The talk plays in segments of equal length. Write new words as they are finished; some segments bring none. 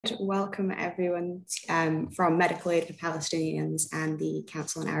Welcome everyone from Medical Aid for Palestinians and the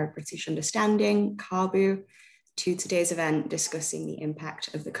Council on Arab-British Understanding, Caabu, to today's event discussing the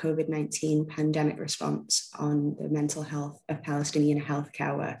impact of the COVID-19 pandemic response on the mental health of Palestinian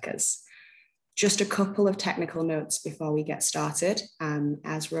healthcare workers. Just a couple of technical notes before we get started.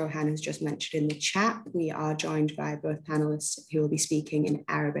 As Rohan has just mentioned in the chat, we are joined by both panelists who will be speaking in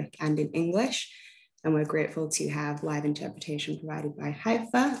Arabic and in English. And we're grateful to have live interpretation provided by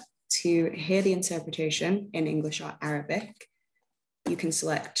Haifa. To hear the interpretation in English or Arabic, you can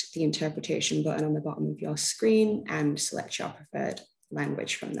select the interpretation button on the bottom of your screen and select your preferred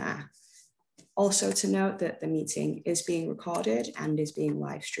language from there. Also to note that the meeting is being recorded and is being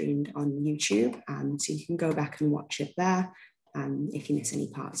live streamed on YouTube, so you can go back and watch it there if you miss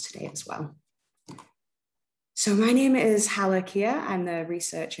any parts today as well. So my name is Halla Keir. I'm the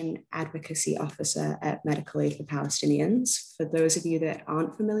Research and Advocacy Officer at Medical Aid for Palestinians. For those of you that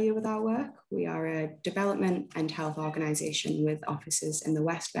aren't familiar with our work, we are a development and health organization with offices in the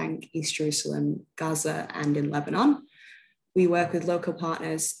West Bank, East Jerusalem, Gaza, and in Lebanon. We work with local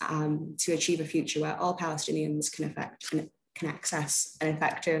partners to achieve a future where all Palestinians can access an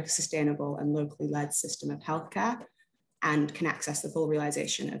effective, sustainable, and locally led system of healthcare and can access the full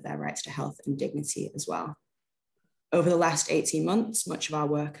realization of their rights to health and dignity as well. Over the last 18 months, much of our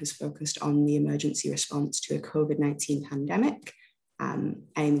work has focused on the emergency response to a COVID-19 pandemic,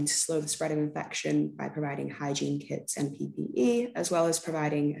 aiming to slow the spread of infection by providing hygiene kits and PPE, as well as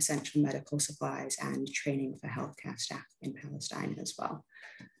providing essential medical supplies and training for healthcare staff in Palestine as well.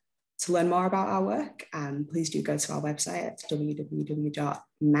 To learn more about our work, please do go to our website at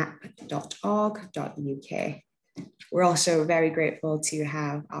www.map.org.uk. We're also very grateful to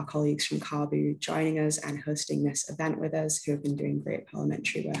have our colleagues from Caabu joining us and hosting this event with us, who have been doing great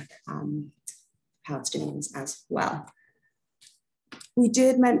parliamentary work, Palestinians as well. We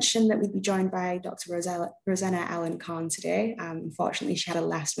did mention that we'd be joined by Dr. Rosena Allin-Khan today. Unfortunately, she had a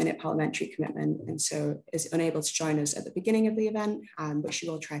last-minute parliamentary commitment and so is unable to join us at the beginning of the event, but she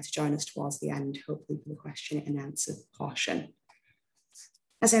will try to join us towards the end, hopefully for the question and answer portion.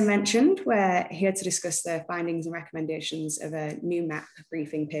 As I mentioned, we're here to discuss the findings and recommendations of a new MAP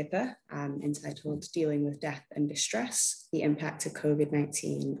briefing paper entitled Dealing with Death and Distress, the Impact of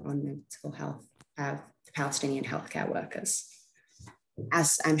COVID-19 on Mental Health of Palestinian healthcare workers.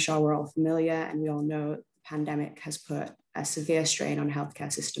 As I'm sure we're all familiar and we all know, the pandemic has put a severe strain on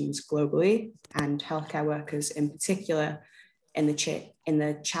healthcare systems globally, and healthcare workers in particular in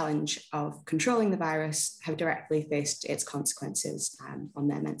the challenge of controlling the virus have directly faced its consequences on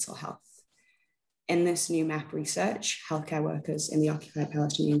their mental health. In this new MAP research, healthcare workers in the occupied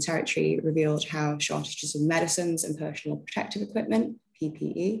Palestinian territory revealed how shortages of medicines and personal protective equipment,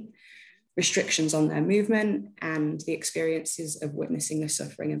 PPE, restrictions on their movement, and the experiences of witnessing the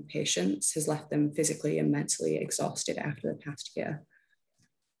suffering of patients has left them physically and mentally exhausted after the past year.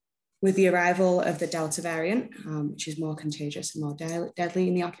 With the arrival of the Delta variant, which is more contagious and more deadly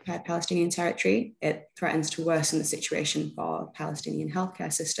in the occupied Palestinian territory, it threatens to worsen the situation for the Palestinian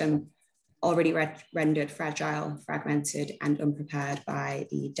healthcare system, already rendered fragile, fragmented, and unprepared by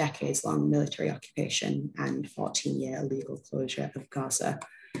the decades-long military occupation and 14-year legal closure of Gaza.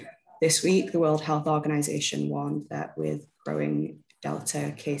 This week, the World Health Organization warned that with growing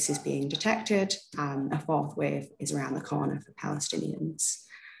Delta cases being detected, a fourth wave is around the corner for Palestinians.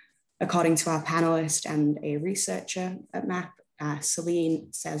 According to our panelist and a researcher at MAP,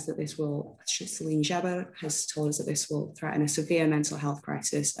 Celine Jabr has told us that this will threaten a severe mental health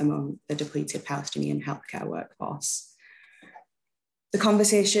crisis among the depleted Palestinian healthcare workforce. The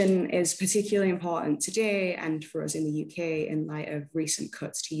conversation is particularly important today and for us in the UK in light of recent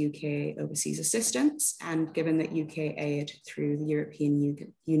cuts to UK overseas assistance, and given that UK aid through the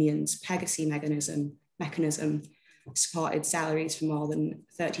European Union's Pegasus mechanism supported salaries for more than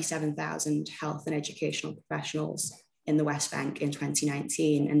 37,000 health and educational professionals in the West Bank in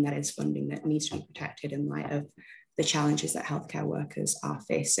 2019, and that is funding that needs to be protected in light of the challenges that healthcare workers are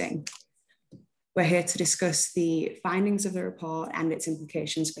facing. We're here to discuss the findings of the report and its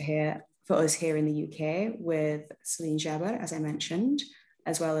implications for us here in the UK with Celine Jabr, as I mentioned,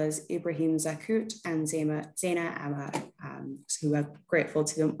 as well as Ibrahim Zakout and Zeina Amro, so we're grateful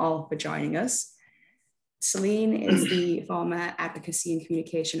to them all for joining us. Celine is the former Advocacy and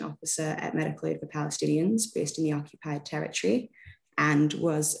Communications Officer at Medical Aid for Palestinians based in the occupied territory, and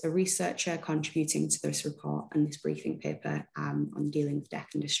was a researcher contributing to this report and this briefing paper on dealing with death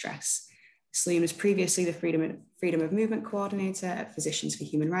and distress. Celine was previously the Freedom of Movement Coordinator at Physicians for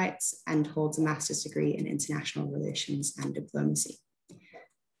Human Rights and holds a master's degree in international relations and diplomacy.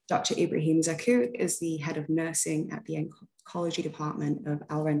 Dr. Ibrahim Zakout is the head of nursing at the oncology department of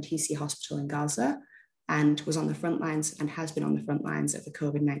Al-Rantisi Hospital in Gaza, and was on the front lines and has been on the front lines of the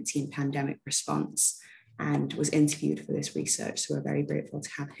COVID-19 pandemic response, and was interviewed for this research. So we're very grateful to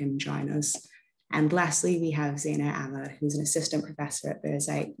have him join us. And lastly, we have Zeina Amro, who's an assistant professor at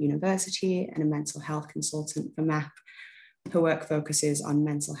Birzeit University and a mental health consultant for MAP. Her work focuses on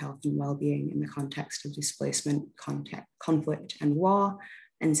mental health and well-being in the context of displacement, conflict, and war.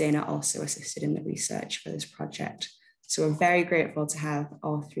 And Zeina also assisted in the research for this project. So we're very grateful to have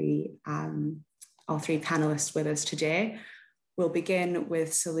all three panelists with us today. We'll begin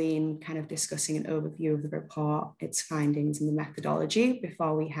with Celine kind of discussing an overview of the report, its findings, and the methodology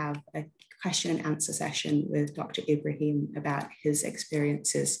before we have a question and answer session with Dr. Ibrahim about his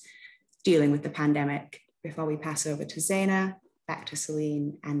experiences dealing with the pandemic, before we pass over to Zeina, back to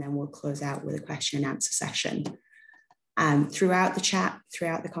Celine, and then we'll close out with a question and answer session. Throughout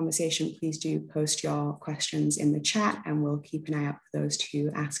the conversation, please do post your questions in the chat, and we'll keep an eye out for those to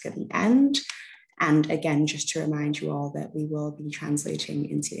ask at the end. And again, just to remind you all that we will be translating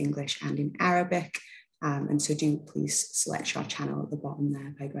into English and in Arabic. And so do please select your channel at the bottom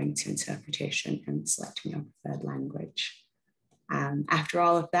there by going to interpretation and selecting your preferred language. After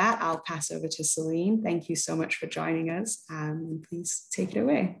all of that, I'll pass over to Celine. Thank you so much for joining us. Please take it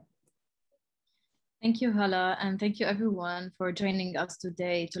away. Thank you, Halla, and thank you everyone for joining us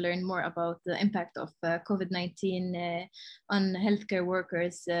today to learn more about the impact of COVID-19 on healthcare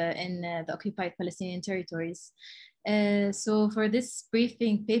workers in the occupied Palestinian territories. So for this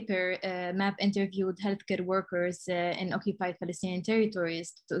briefing paper, MAP interviewed healthcare workers in occupied Palestinian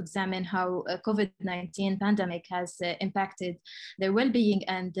territories to examine how COVID-19 pandemic has impacted their well-being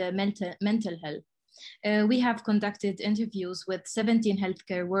and mental health. We have conducted interviews with 17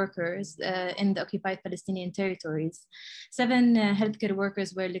 healthcare workers in the occupied Palestinian territories. 7 healthcare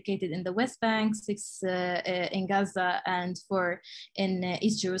workers were located in the West Bank, 6 in Gaza, and 4 in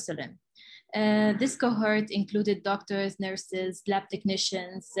East Jerusalem. This cohort included doctors, nurses, lab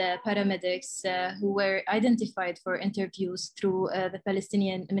technicians, paramedics who were identified for interviews through the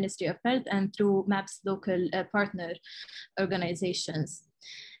Palestinian Ministry of Health and through MAP's local partner organizations.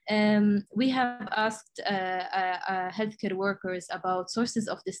 We have asked healthcare workers about sources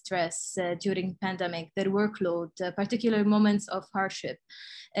of distress during pandemic, their workload, particular moments of hardship,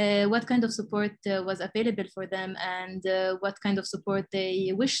 what kind of support was available for them, and what kind of support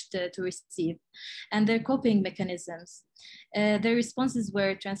they wished to receive, and their coping mechanisms. Their responses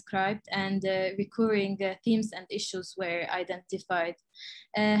were transcribed, and recurring themes and issues were identified.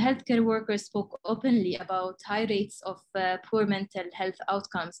 Healthcare workers spoke openly about high rates of poor mental health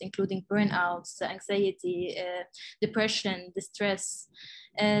outcomes, including burnouts, anxiety, depression, distress.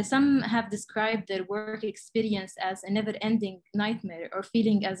 Some have described their work experience as a never-ending nightmare, or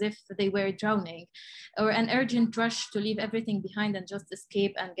feeling as if they were drowning, or an urgent rush to leave everything behind and just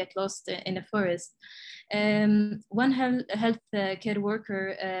escape and get lost in a forest. One health care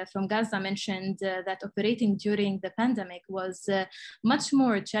worker from Gaza mentioned that operating during the pandemic was much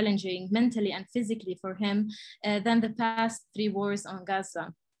more challenging mentally and physically for him than the past 3 wars on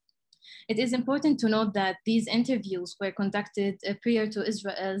Gaza. It is important to note that these interviews were conducted prior to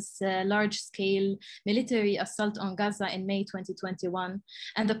Israel's large-scale military assault on Gaza in May 2021,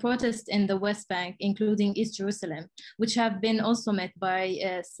 and the protests in the West Bank, including East Jerusalem, which have been also met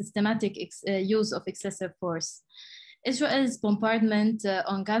by systematic use of excessive force. Israel's bombardment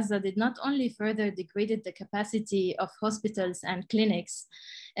on Gaza did not only further degraded the capacity of hospitals and clinics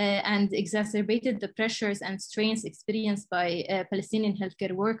and exacerbated the pressures and strains experienced by Palestinian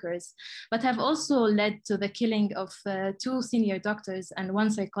healthcare workers, but have also led to the killing of 2 senior doctors and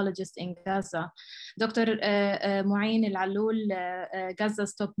 1 psychologist in Gaza. Dr. Mu'in Al-Alloul,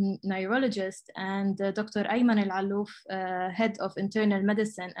 Gaza's top neurologist, and Dr. Ayman Al-Allouf, head of internal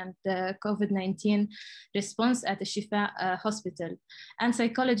medicine and COVID-19 response at the Shifa Hospital, and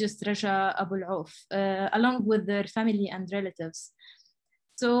psychologist Raja Abul Auf, along with their family and relatives.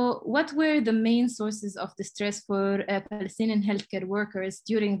 So what were the main sources of distress for Palestinian healthcare workers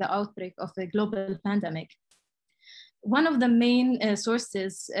during the outbreak of a global pandemic? One of the main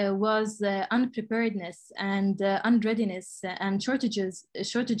sources was unpreparedness and unreadiness and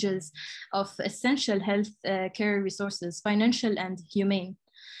shortages of essential health care resources, financial and humane.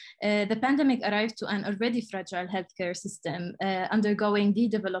 The pandemic arrived to an already fragile healthcare system, undergoing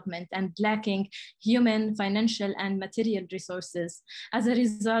de-development and lacking human, financial, and material resources as a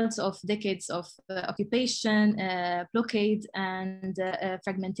result of decades of occupation, blockade, and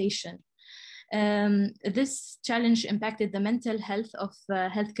fragmentation. This challenge impacted the mental health of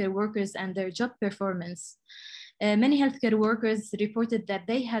healthcare workers and their job performance. Many healthcare workers reported that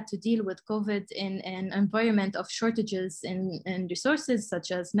they had to deal with COVID in an environment of shortages in resources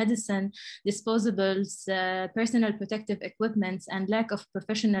such as medicine, disposables, personal protective equipment, and lack of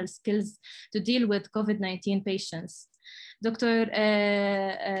professional skills to deal with COVID-19 patients. Dr.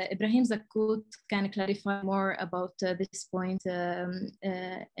 Ibrahim Zakout can clarify more about this point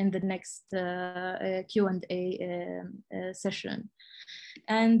in the next Q&A session.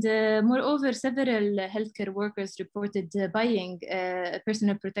 And moreover, several healthcare workers reported buying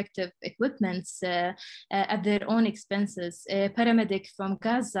personal protective equipment at their own expenses. A paramedic from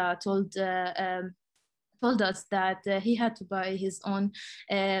Gaza told us that he had to buy his own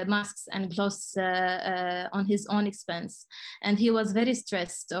masks and gloves on his own expense. And he was very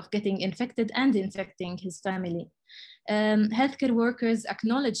stressed of getting infected and infecting his family. Healthcare workers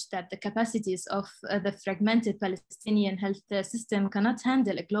acknowledged that the capacities of the fragmented Palestinian health system cannot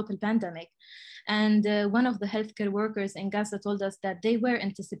handle a global pandemic. And one of the healthcare workers in Gaza told us that they were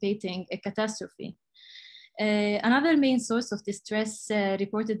anticipating a catastrophe. Another main source of distress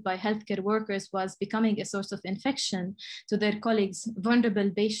reported by healthcare workers was becoming a source of infection to their colleagues,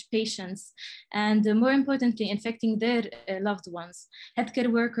 vulnerable patients, and more importantly, infecting their loved ones.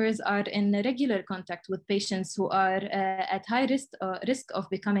 Healthcare workers are in regular contact with patients who are at high risk of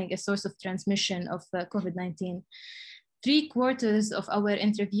becoming a source of transmission of COVID-19. 3/4 of our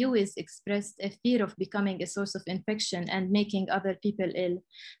interviewees expressed a fear of becoming a source of infection and making other people ill.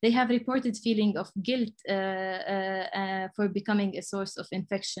 They have reported feeling of guilt for becoming a source of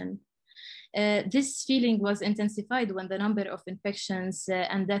infection. This feeling was intensified when the number of infections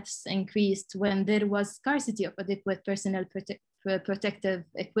and deaths increased, when there was scarcity of adequate personal protective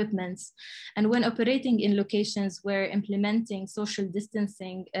equipment, and when operating in locations where implementing social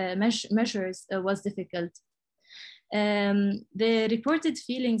distancing measures was difficult. The reported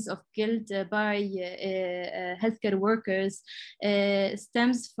feelings of guilt by healthcare workers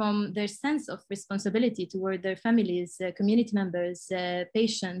stems from their sense of responsibility toward their families, community members,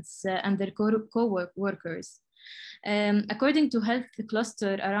 patients, and their co-workers. According to Health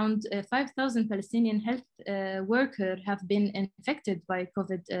Cluster, around 5,000 Palestinian health workers have been infected by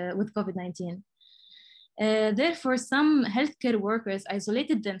with COVID-19. Therefore, some healthcare workers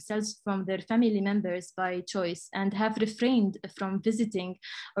isolated themselves from their family members by choice and have refrained from visiting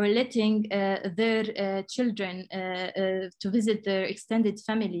or letting their children to visit their extended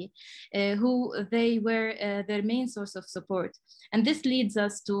family, who they were their main source of support. And this leads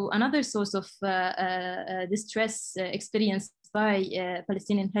us to another source of distress experienced by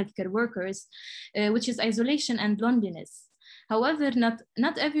Palestinian healthcare workers, which is isolation and loneliness. However,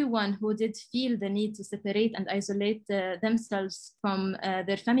 not everyone who did feel the need to separate and isolate themselves from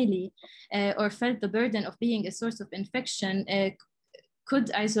their family or felt the burden of being a source of infection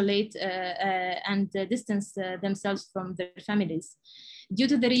could isolate and distance themselves from their families. Due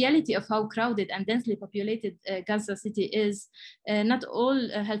to the reality of how crowded and densely populated Gaza City is, not all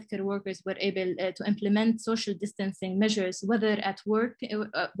healthcare workers were able to implement social distancing measures, whether at work,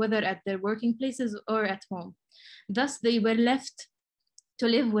 whether at their working places or at home. Thus, they were left to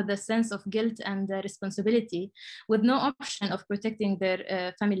live with a sense of guilt and responsibility, with no option of protecting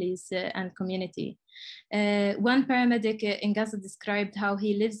their families and community. One paramedic in Gaza described how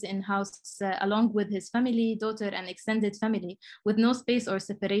he lives in house along with his family, daughter, and extended family, with no space or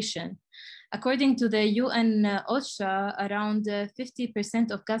separation. According to the UN OSHA, around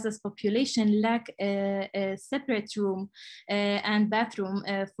 50% of Gaza's population lack a separate room and bathroom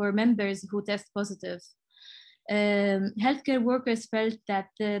for members who test positive. Healthcare workers felt that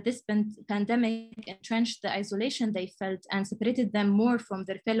this pandemic entrenched the isolation they felt and separated them more from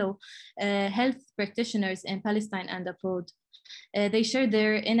their fellow health practitioners in Palestine and abroad. They shared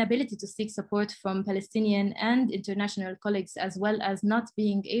their inability to seek support from Palestinian and international colleagues, as well as not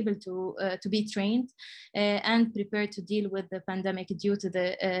being able to be trained and prepared to deal with the pandemic due to the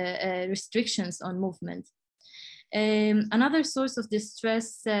restrictions on movement. Another source of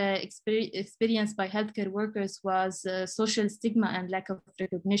distress experienced by healthcare workers was social stigma and lack of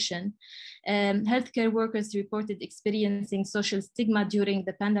recognition. Healthcare workers reported experiencing social stigma during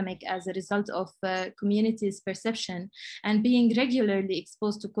the pandemic as a result of communities' perception and being regularly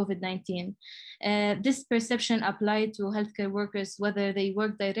exposed to COVID-19. This perception applied to healthcare workers whether they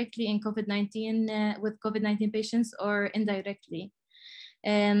work directly in with COVID-19 patients or indirectly.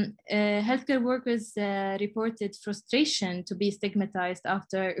 Healthcare workers reported frustration to be stigmatized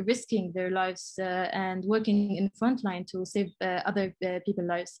after risking their lives and working in the front line to save other people's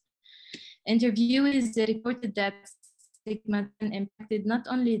lives. Interviewees reported that stigma impacted not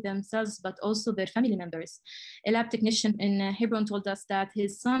only themselves but also their family members. A lab technician in Hebron told us that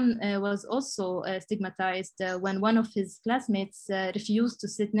his son was also stigmatized when one of his classmates refused to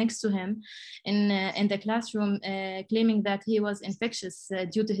sit next to him in the classroom, claiming that he was infectious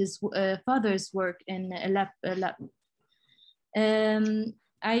due to his father's work in a lab.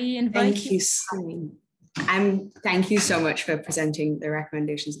 I invite Thank you, Celine. Thank you so much for presenting the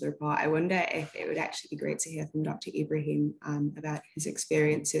recommendations of the report. I wonder if it would actually be great to hear from Dr. Ibrahim about his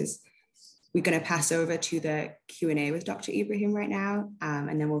experiences. We're going to pass over to the Q&A with Dr. Ibrahim right now,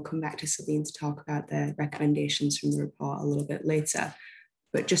 and then we'll come back to Celine to talk about the recommendations from the report a little bit later.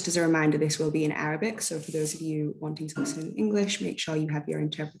 But just as a reminder, this will be in Arabic. So for those of you wanting to listen in English, make sure you have your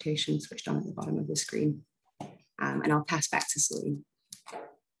interpretation switched on at the bottom of the screen. And I'll pass back to Celine.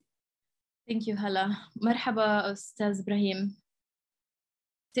 Thank you, Halla. مرحبا أستاذ إبراهيم.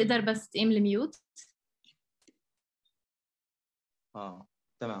 تقدر بس تقيم الميوت؟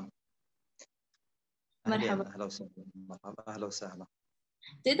 تمام. مرحبا. أهلا وسهلا. مرحبا. أهلا وسهلا.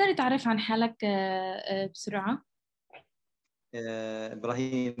 تقدر تعرف عن حالك بسرعة؟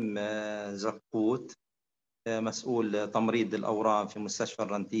 إبراهيم زكوت، مسؤول تمريض الأورام في مستشفى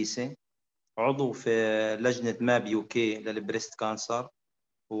الرنتيسي، عضو في لجنة ماب UK للبريست كانسر،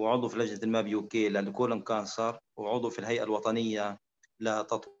 وعضو في لجنة الماب UK للكولون كانسر، وعضو في الهيئة الوطنية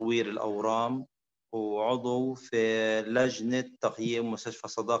لتطوير الأورام، وعضو في لجنة تقييم مستشفى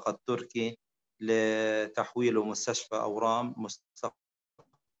صداقة التركي لتحويله مستشفى أورام مستقبلا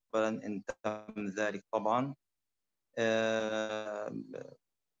إن تم ذلك طبعا.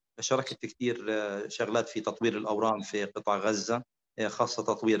 شاركت كثير شغلات في تطوير الأورام في قطاع غزة، خاصة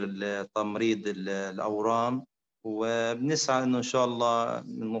تطوير تمريض الأورام، وبنسعى إنه إن شاء الله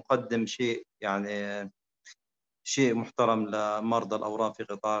نقدم شيء يعني شيء محترم لمرضى الأورام في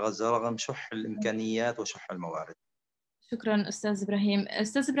قطاع غزة رغم شح الإمكانيات وشح الموارد. شكرا أستاذ إبراهيم.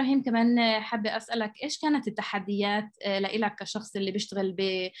 أستاذ إبراهيم كمان حابة أسألك إيش كانت التحديات لإلك كشخص اللي بيشتغل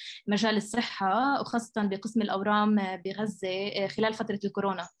بمجال الصحة وخاصة بقسم الأورام بغزة خلال فترة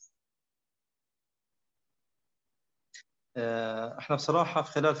الكورونا؟ احنا بصراحة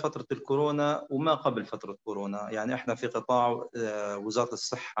خلال فترة الكورونا وما قبل فترة كورونا، يعني احنا في قطاع وزارة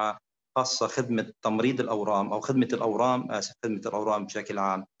الصحة خاصة خدمة تمريض الأورام أو خدمة الأورام، خدمة الأورام بشكل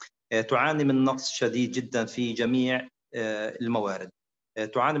عام تعاني من نقص شديد جدا في جميع الموارد.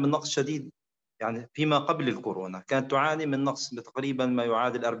 تعاني من نقص شديد، يعني فيما قبل الكورونا كانت تعاني من نقص تقريبا ما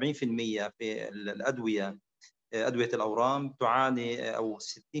يعادل 40% في الأدوية، أدوية الأورام تعاني أو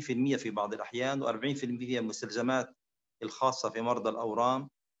 60% في بعض الأحيان، و40% المستلزمات الخاصة في مرضى الأورام.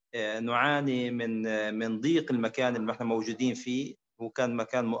 نعاني من ضيق المكان اللي احنا موجودين فيه، وكان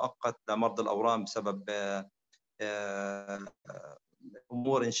مكان مؤقت لمرضى الأورام بسبب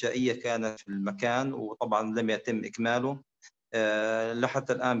أمور إنشائية كانت في المكان وطبعا لم يتم إكماله.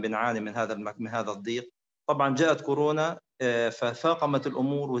 لحتى الآن بنعاني من هذا الضيق. طبعا جاءت كورونا ففاقمت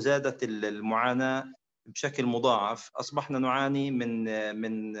الأمور وزادت المعاناة بشكل مضاعف. أصبحنا نعاني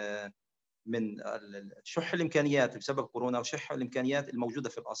من شح الإمكانيات بسبب كورونا وشح الإمكانيات الموجودة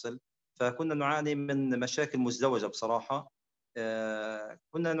في الأصل، فكنا نعاني من مشاكل مزدوجة بصراحة.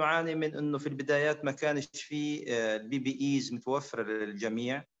 كنا نعاني من أنه في البدايات ما كانش في البي بي إيز متوفرة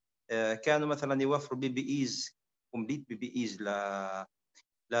للجميع. كانوا مثلا يوفروا بي بي إيز كومبليت بي بي إيز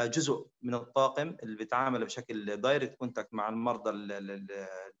لجزء من الطاقم اللي بيتعامل بشكل دايركت كونتاكت مع المرضى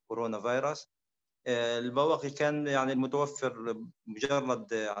الكورونا فيروس. البواقي كان يعني المتوفر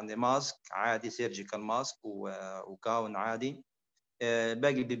مجرد يعني ماسك عادي، سيرجيكال ماسك وكاون عادي.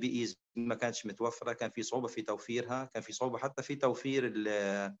 باقي البي بي ايز ما كانش متوفره، كان في صعوبه في توفيرها، كان في صعوبه حتى في توفير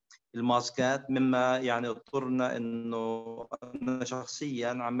الماسكات، مما يعني اضطرنا انه انا شخصيا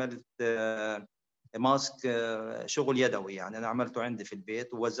عملت ماسك شغل يدوي، يعني انا عملته عندي في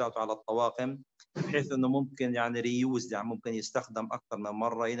البيت ووزعته على الطواقم بحيث انه ممكن يعني ريوز، يعني ممكن يستخدم اكثر من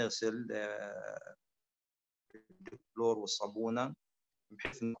مره، ينغسل الكلور والصابونه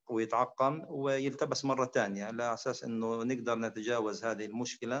بحيث انه يتعقم ويلتبس مره ثانيه على اساس انه نقدر نتجاوز هذه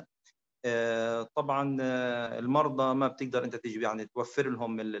المشكله. طبعا المرضى ما بتقدر انت تجي يعني توفر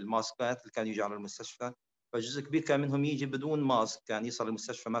لهم الماسكات اللي كانوا يجوا على المستشفى، فجزء كبير كان منهم يجي بدون ماسك، كان يصل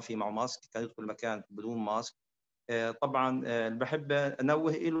المستشفى ما في معه ماسك، كان يدخل المكان بدون ماسك. طبعا بحب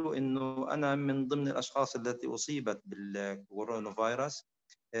انوه له انه انا من ضمن الاشخاص التي اصيبت بالكورونا فيروس.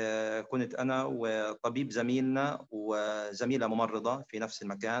 كنت انا وطبيب زميلنا وزميله ممرضه في نفس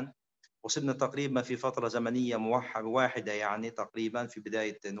المكان، وصلنا تقريبا في فتره زمنيه واحده، يعني تقريبا في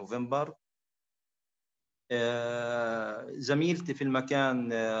بدايه نوفمبر. زميلتي في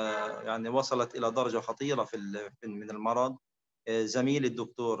المكان يعني وصلت الى درجه خطيره من المرض، زميلي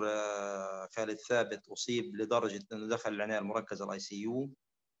الدكتور خالد ثابت أصيب لدرجة أنه دخل العناية المركزة الICU.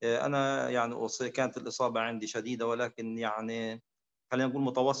 أنا يعني كانت الإصابة عندي شديدة، ولكن يعني خلينا نقول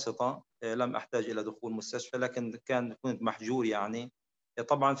متوسطة، لم أحتاج إلى دخول مستشفى، لكن كنت محجور يعني.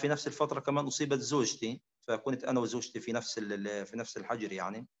 طبعا في نفس الفترة كمان أصيبت زوجتي، فكنت أنا وزوجتي في نفس الحجر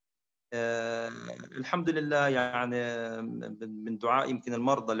يعني. الحمد لله يعني من دعاء يمكن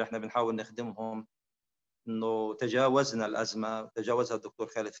المرضى اللي احنا بنحاول نخدمهم انه تجاوزنا الازمه، تجاوزها الدكتور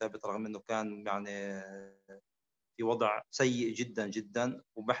خالد ثابت رغم انه كان يعني في وضع سيء جدا جدا.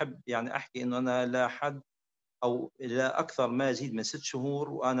 وبحب يعني احكي انه انا لا حد او لا اكثر ما يزيد من 6 شهور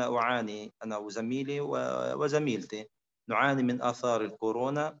وانا اعاني، انا وزميلي وزميلتي نعاني من اثار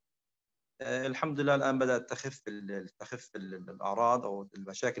الكورونا. الحمد لله الان بدات تخف الاعراض او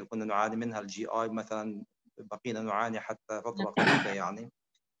المشاكل اللي كنا نعاني منها، الGI مثلا بقينا نعاني حتى فتره قريبه يعني.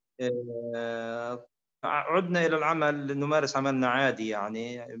 عدنا الى العمل، نمارس عملنا عادي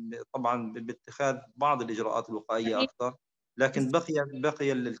يعني، طبعا باتخاذ بعض الاجراءات الوقائيه اكثر، لكن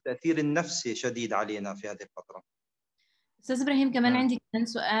بقي التاثير النفسي شديد علينا في هذه الفتره. أستاذ إبراهيم، كمان عندي كمان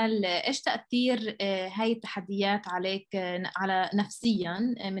سؤال، إيش تأثير هاي التحديات عليك على نفسيا،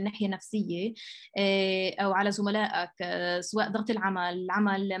 من ناحية نفسية، أو على زملائك، سواء ضغط العمل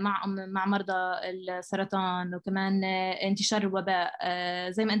مع مرضى السرطان، وكمان انتشار الوباء،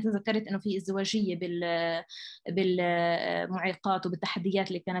 زي ما أنت ذكرت إنه في ازدواجية بالمعيقات وبالتحديات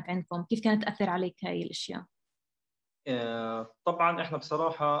اللي كانت عندكم، كيف كانت تأثر عليك هاي الأشياء؟ طبعا احنا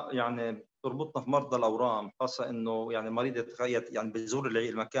بصراحه يعني تربطنا في مرضى الاورام، خاصه انه يعني المريض يتخيل يعني بيزور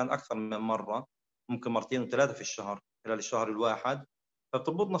المكان اكثر من مره، ممكن مرتين وثلاثه في الشهر خلال الشهر الواحد،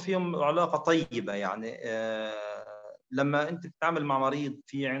 فتربطنا فيهم علاقه طيبه يعني. لما انت بتتعامل مع مريض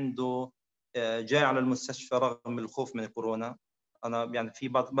في عنده جاي على المستشفى رغم الخوف من الكورونا، انا يعني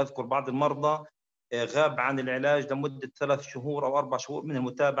بذكر بعض المرضى غاب عن العلاج لمده 3 شهور او 4 شهور من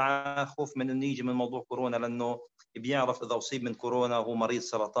المتابعه، خوف من انه يجي من موضوع كورونا، لانه بيعرف اذا اصيب من كورونا وهو مريض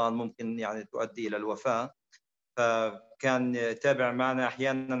سرطان ممكن يعني تؤدي الى الوفاه. فكان يتابع معنا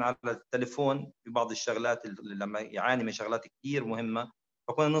احيانا على التليفون في بعض الشغلات لما يعاني من شغلات كثير مهمه،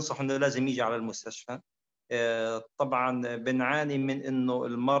 فكنا ننصح انه لازم يجي على المستشفى. طبعا بنعاني من انه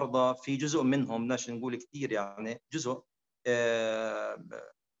المرضى في جزء منهم، بدناش نقول كثير يعني، جزء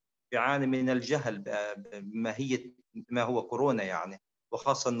بيعاني من الجهل بماهيه ما هو كورونا يعني،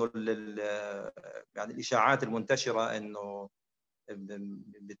 وخاصه انه يعني الاشاعات المنتشره انه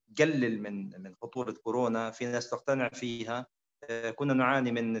بتقلل من خطوره كورونا، في ناس تقتنع فيها. كنا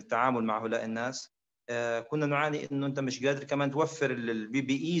نعاني من التعامل مع هؤلاء الناس، كنا نعاني انه انت مش قادر كمان توفر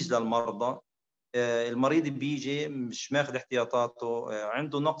الPPEs للمرضى. المريض بيجي مش ماخذ احتياطاته،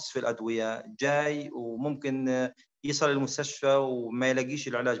 عنده نقص في الادويه، جاي وممكن يصل المستشفى وما يلاقيش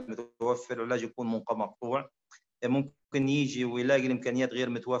العلاج متوفر، العلاج يكون مقطوع، ممكن يجي ويلاقي الامكانيات غير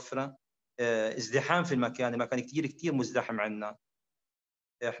متوفره، ازدحام في المكان كثير كثير مزدحم عندنا.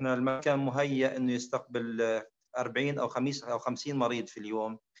 احنا المكان مهيأ انه يستقبل 40 او 50 مريض في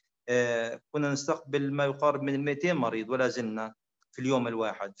اليوم، كنا نستقبل ما يقارب من 200 مريض ولا زلنا في اليوم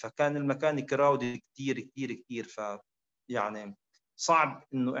الواحد، فكان المكان كراودي كثير كثير كثير. ف يعني صعب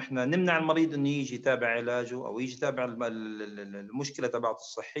انه احنا نمنع المريض انه يجي يتابع علاجه او يجي يتابع المشكله تبعته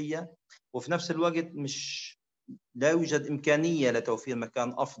الصحيه، وفي نفس الوقت لا يوجد امكانيه لتوفير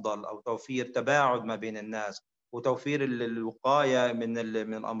مكان افضل او توفير تباعد ما بين الناس وتوفير الوقايه من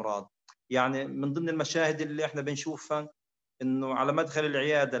الامراض. يعني من ضمن المشاهد اللي احنا بنشوفها انه على مدخل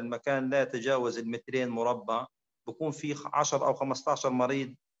العياده المكان لا يتجاوز المترين مربع، بكون في 10 او 15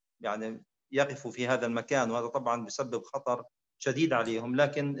 مريض يعني يقفوا في هذا المكان، وهذا طبعا بسبب خطر شديد عليهم،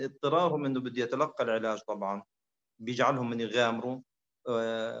 لكن اضطرارهم انه بده يتلقى العلاج طبعا بيجعلهم من يغامروا.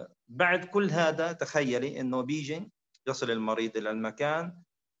 بعد كل هذا تخيلي انه بيجي يصل المريض الى المكان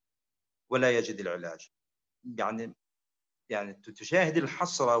ولا يجد العلاج. يعني تشاهد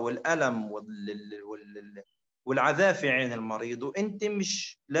الحسرة والألم والعذاب في عين المريض، وأنت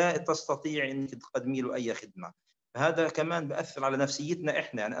لا تستطيع أنك تقدمي له أي خدمة. هذا كمان بأثر على نفسيتنا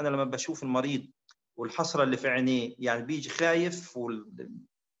إحنا، يعني أنا لما بشوف المريض والحسرة اللي في عينيه يعني بيجي خايف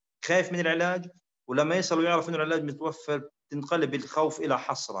خايف من العلاج، ولما يصل ويعرف أنه العلاج متوفر تنقلب الخوف إلى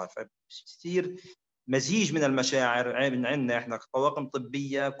حسرة، فبصير مزيج من المشاعر من عندنا احنا كطواقم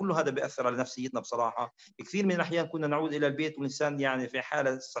طبيه، كل هذا بياثر على نفسيتنا بصراحه. كثير من الاحيان كنا نعود الى البيت والانسان يعني في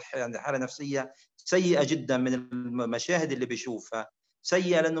حاله صحيه، يعني حاله نفسيه سيئه جدا من المشاهد اللي بيشوفها،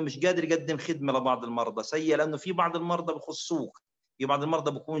 سيئه لانه مش قادر يقدم خدمه لبعض المرضى، سيئه لانه في بعض المرضى بخصوك، في بعض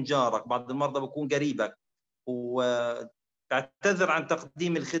المرضى بكون جارك، بعض المرضى بكون قريبك، وتعتذر عن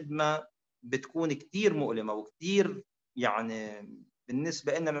تقديم الخدمه بتكون كثير مؤلمه وكثير يعني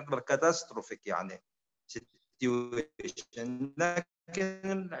بالنسبه لنا نعتبر كاتاستروفيك، يعني situation.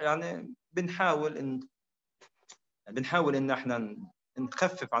 لكن يعني بنحاول ان احنا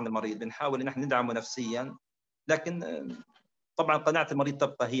نخفف عن المريض، بنحاول ان احنا ندعمه نفسيا، لكن طبعا قناعه المريض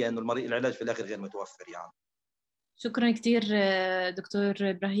تبقى هي انه العلاج في الاخر غير متوفر يعني. شكرا كثير دكتور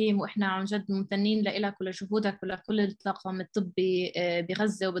إبراهيم، وإحنا عن جد ممتنين لك ولجهودك ولكل الطاقم الطبي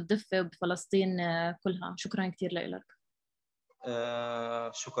بغزة وبالضفة وبفلسطين كلها. شكرا كثير لك.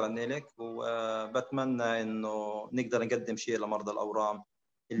 شكرا لك، وبتمنى إنه نقدر نقدم شيء لمرضى الأورام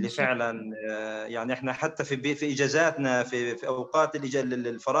اللي فعلا يعني إحنا حتى في إجازاتنا في أوقات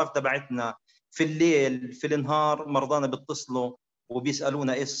الفراغ تبعتنا في الليل في النهار مرضانا بيتصلوا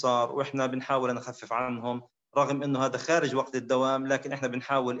وبيسألونا إيش صار، وإحنا بنحاول نخفف عنهم رغم إنه هذا خارج وقت الدوام، لكن إحنا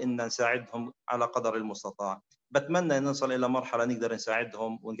بنحاول إن نساعدهم على قدر المستطاع. بتمنى إن نصل إلى مرحلة نقدر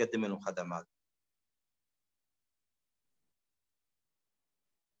نساعدهم ونقدم لهم خدمات.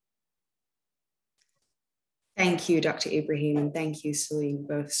 Thank you, Dr. Ibrahim, and thank you, Celine,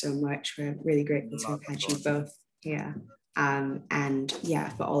 both so much. We're really grateful to have had you both here. And yeah,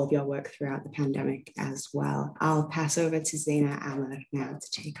 for all of your work throughout the pandemic as well. I'll pass over to Zeina Amro now to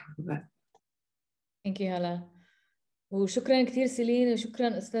take over. Thank you, Halla. وشكرا كثير سيلين،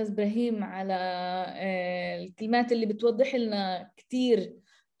 وشكرا أستاذ إبراهيم على الكلمات اللي بتوضح لنا كثير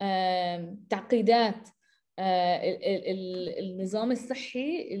تعقيدات النظام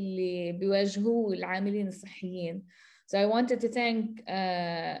الصحي اللي بيواجهوه العاملين الصحيين. So I wanted to thank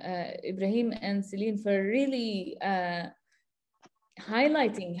Ibrahim and Celine for really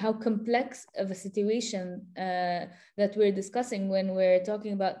highlighting how complex of a situation that we're discussing when we're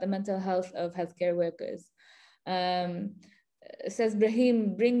talking about the mental health of healthcare workers. Says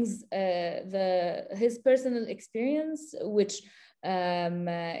Ibrahim brings his personal experience, which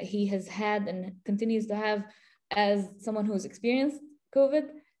he has had and continues to have as someone who's experienced COVID,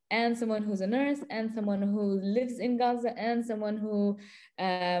 and someone who's a nurse, and someone who lives in Gaza, and someone who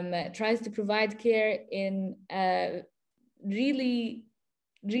tries to provide care in really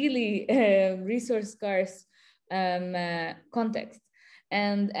resource scarce context.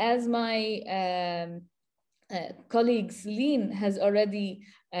 And as my colleague Celine has already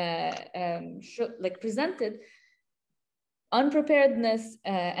presented, unpreparedness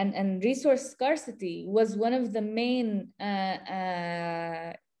and resource scarcity was one of the main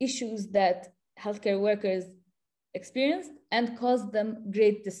issues that healthcare workers experienced and caused them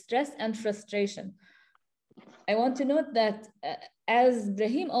great distress and frustration. I want to note that, as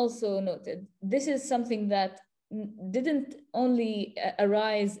Ibrahim also noted, this is something that didn't only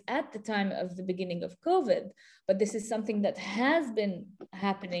arise at the time of the beginning of COVID, but this is something that has been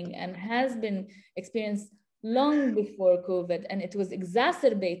happening and has been experienced long before COVID, and it was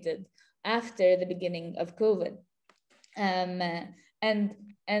exacerbated after the beginning of COVID. And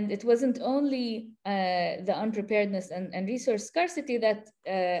it wasn't only the unpreparedness and resource scarcity that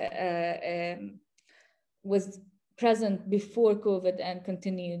was present before COVID and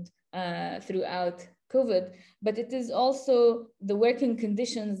continued throughout COVID, but it is also the working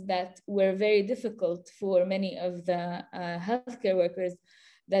conditions that were very difficult for many of the healthcare workers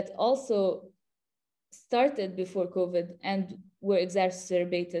that also started before COVID and were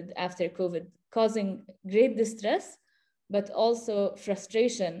exacerbated after COVID, causing great distress, but also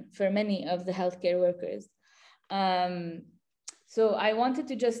frustration for many of the healthcare workers. So I wanted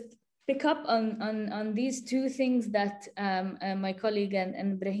to just pick up on these two things that my colleague and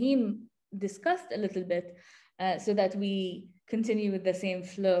Ibrahim discussed a little bit, so that we continue with the same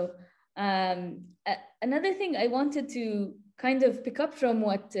flow. Another thing I wanted to kind of pick up from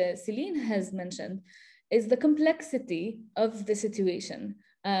what Celine has mentioned is the complexity of the situation.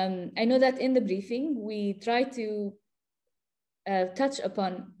 I know that in the briefing, we try to touch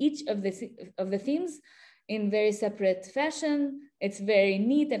upon each of the themes in very separate fashion. It's very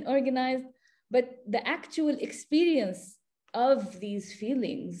neat and organized, but the actual experience of these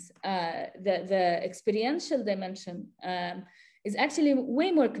feelings, the experiential dimension is actually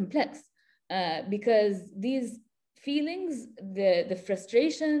way more complex because these feelings, the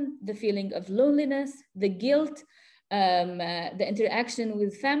frustration, the feeling of loneliness, the guilt, the interaction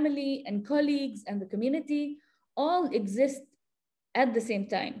with family and colleagues and the community all exist at the same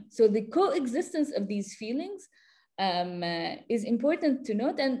time. So the coexistence of these feelings is important to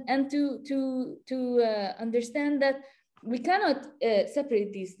note and to understand that we cannot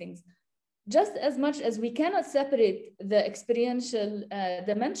separate these things. Just as much as we cannot separate the experiential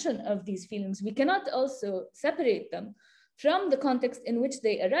dimension of these feelings, we cannot also separate them from the context in which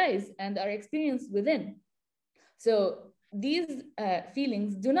they arise and are experienced within. So these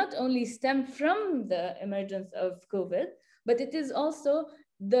feelings do not only stem from the emergence of COVID, but it is also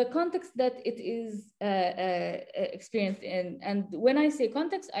the context that it is experienced in. And when I say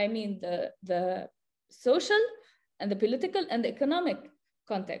context, I mean the social and the political and the economic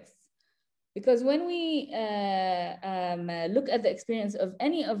context. Because when we look at the experience of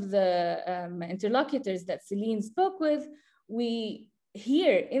any of the interlocutors that Celine spoke with, we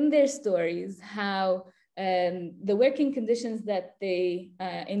hear in their stories how the working conditions that they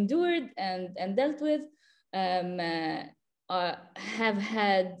endured and dealt with have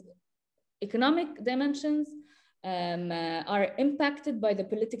had economic dimensions, are impacted by the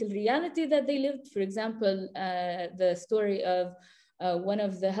political reality that they lived. For example, the story of one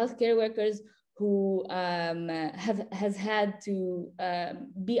of the healthcare workers who has had to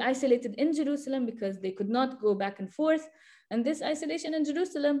be isolated in Jerusalem because they could not go back and forth. And this isolation in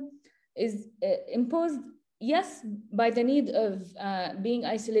Jerusalem is imposed, yes, by the need of being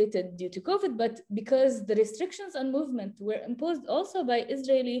isolated due to COVID, but because the restrictions on movement were imposed also by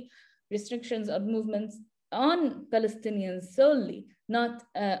Israeli restrictions on movements on Palestinians solely, not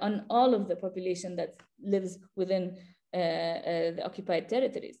on all of the population that lives within the occupied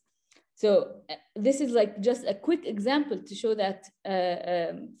territories. So this is like just a quick example to show that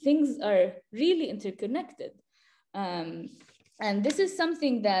things are really interconnected. And this is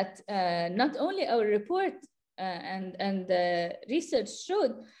something that not only our report and research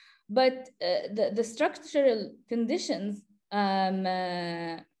showed, but the structural conditions,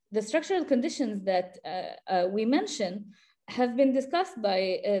 that we mentioned have been discussed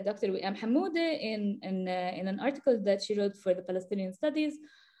by Dr. Wiam Hamoudeh in an article that she wrote for the Palestinian Studies,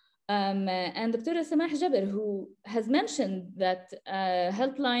 and Dr. Celine Jabr, who has mentioned that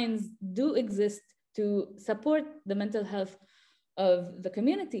helplines do exist to support the mental health of the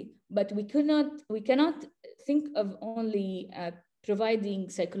community, but we cannot think of only providing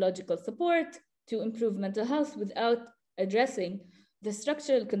psychological support to improve mental health without addressing the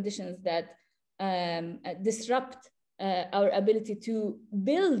structural conditions that disrupt our ability to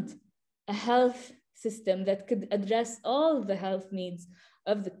build a health system that could address all the health needs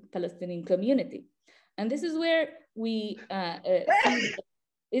of the Palestinian community. And this is where we see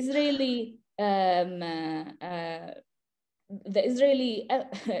the Israeli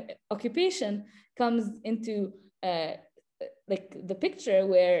occupation comes into like the picture,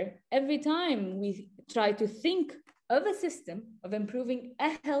 where every time we try to think of a system, of improving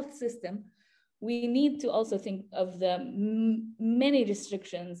a health system, we need to also think of the many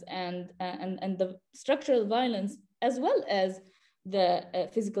restrictions and the structural violence, as well as the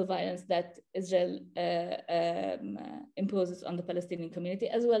physical violence that Israel imposes on the Palestinian community,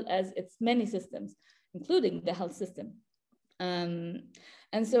 as well as its many systems, including the health system.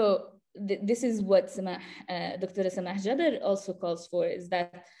 And so this is what Dr. Celine Jabr also calls for, is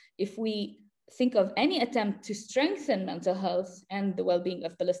that if we think of any attempt to strengthen mental health and the well-being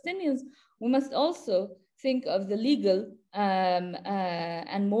of Palestinians, we must also think of the legal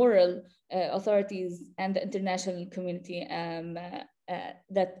and moral authorities and the international community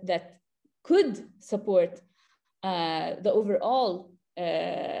that could support the overall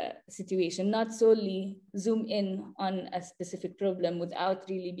situation, not solely zoom in on a specific problem without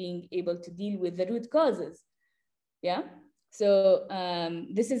really being able to deal with the root causes. Yeah. So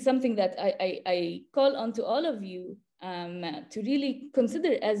this is something that I call on to all of you to really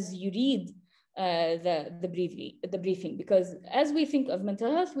consider as you read the briefing, because as we think of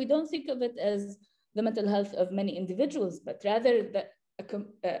mental health, we don't think of it as the mental health of many individuals, but rather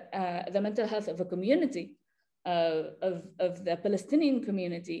the mental health of a community, of the Palestinian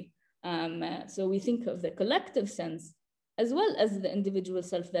community. So we think of the collective sense as well as the individual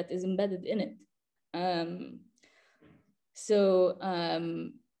self that is embedded in it. And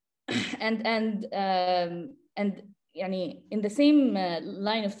يعني in the same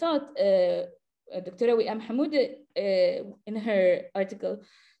line of thought, Dr. Wiam Hamoudeh, in her article,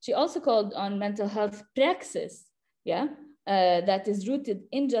 she also called on mental health praxis, that is rooted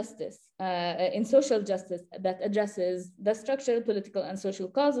in justice, in social justice, that addresses the structural, political, and social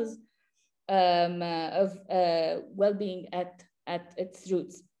causes of well-being at its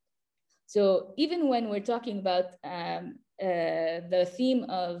roots. So even when we're talking about the theme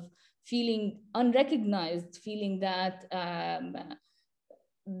of feeling unrecognized, feeling that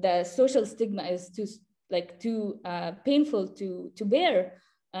the social stigma is too painful to bear,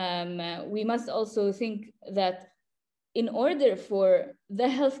 we must also think that in order for the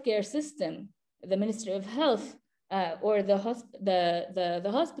healthcare system, the Ministry of Health, or the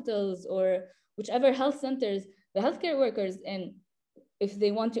hospitals, or whichever health centers, the healthcare workers, and if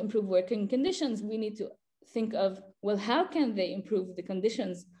they want to improve working conditions, we need to think of, well, how can they improve the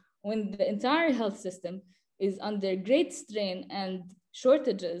conditions when the entire health system is under great strain and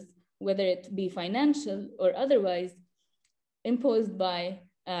shortages, whether it be financial or otherwise, imposed by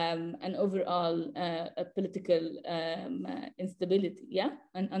an overall political instability,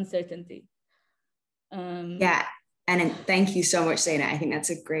 and uncertainty. Yeah, and thank you so much, Zeina. I think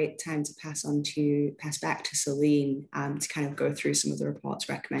that's a great time to pass back to Celine to kind of go through some of the report's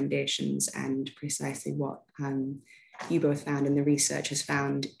recommendations and precisely what you both found and the research has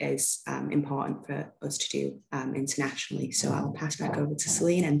found is important for us to do internationally. So I'll pass back over to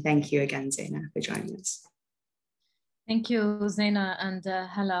Celine, and thank you again, Zeina, for joining us. Thank you, Zeina and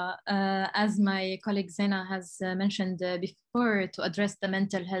Halla. As my colleague Zeina has mentioned before, to address the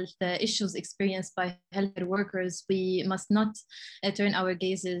mental health issues experienced by healthcare workers, we must not turn our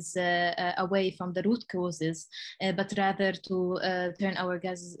gazes away from the root causes, but rather to turn our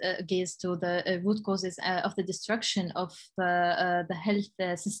gaze to the root causes of the destruction of the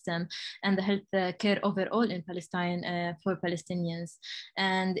health system and the health care overall in Palestine for Palestinians.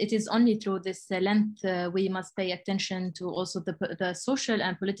 And it is only through this lens we must pay attention to also the social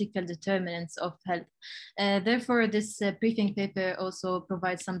and political determinants of health. Therefore, this briefing paper also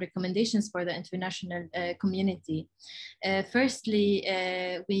provides some recommendations for the international community. Firstly,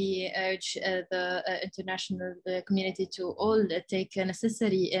 we urge the international community to all take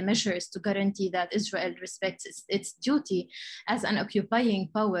necessary measures to guarantee that Israel respects its duty as an occupying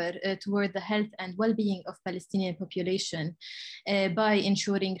power toward the health and well-being of Palestinian population by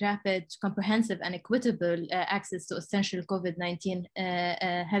ensuring rapid, comprehensive, and equitable access to essential COVID-19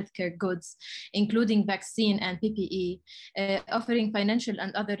 healthcare goods, including vaccine and PPE, offering financial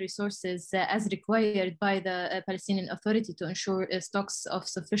and other resources as required by the Palestinian Authority to ensure stocks of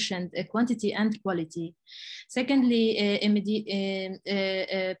sufficient quantity and quality. Secondly,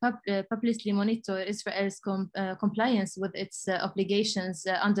 publicly monitor Israel's compliance with its obligations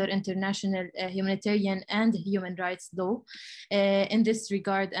under international humanitarian and human rights law in this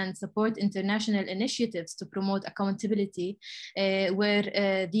regard, and support international initiatives to promote accountability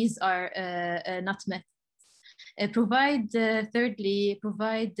where these are not met. Thirdly,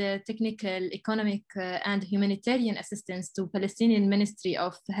 provide technical, economic, and humanitarian assistance to Palestinian Ministry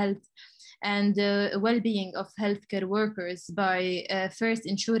of Health and well-being of healthcare workers by first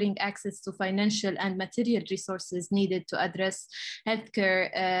ensuring access to financial and material resources needed to address healthcare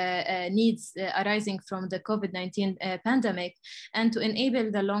needs arising from the COVID-19 pandemic, and to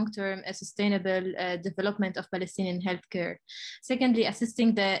enable the long-term sustainable development of Palestinian healthcare. Secondly,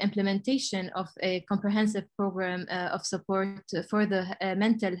 assisting the implementation of a comprehensive program of support for the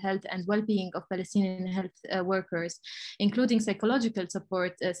mental health and well-being of Palestinian health workers, including psychological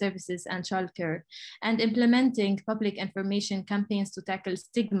support services and childcare, and implementing public information campaigns to tackle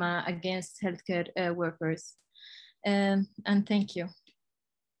stigma against healthcare workers. And thank you.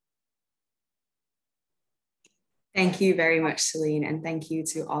 Thank you very much, Celine, and thank you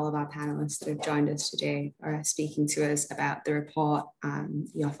to all of our panelists that have joined us today for speaking to us about the report,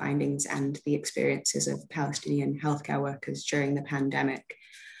 your findings, and the experiences of Palestinian healthcare workers during the pandemic.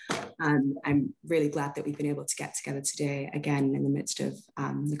 I'm really glad that we've been able to get together today, again, in the midst of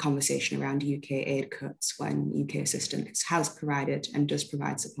the conversation around UK aid cuts, when UK assistance has provided and does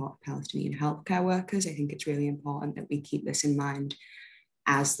provide support for Palestinian healthcare workers. I think it's really important that we keep this in mind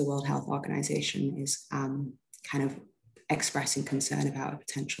as the World Health Organization is kind of expressing concern about a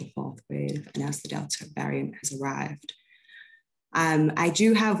potential fourth wave and as the Delta variant has arrived. I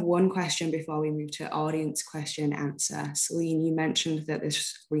do have one question before we move to audience question and answer. Celine, you mentioned that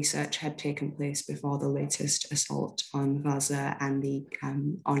this research had taken place before the latest assault on Gaza and the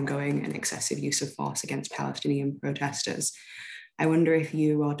ongoing and excessive use of force against Palestinian protesters. I wonder if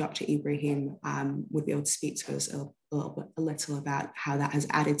you or Dr. Ibrahim would be able to speak to us a little about how that has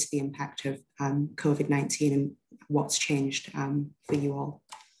added to the impact of COVID-19 and what's changed for you all,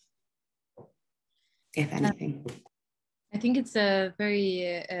 if anything. I think it's a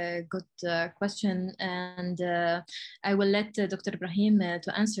very good question, and I will let Dr. Ibrahim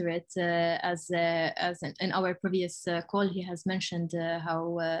to answer it. As in our previous call, he has mentioned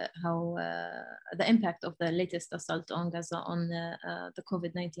how the impact of the latest assault on Gaza on the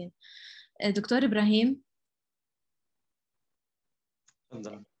COVID-19. Dr. Ibrahim,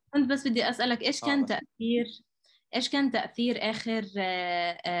 كنت بس بدي أسألك إيش كان تأثير آخر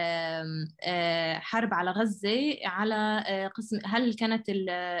حرب على غزة على قسم، هل كانت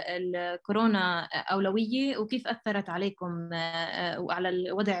الكورونا أولوية وكيف أثرت عليكم وعلى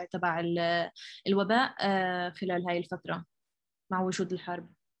الوضع تبع الوباء خلال هاي الفترة مع وجود الحرب؟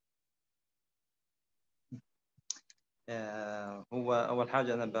 هو أول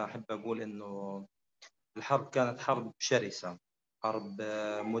حاجة أنا بحب أقول إنه الحرب كانت حرب شرسة، حرب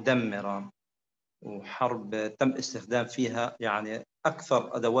مدمرة، وحرب تم استخدام فيها يعني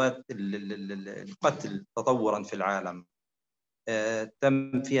أكثر أدوات القتل تطوراً في العالم.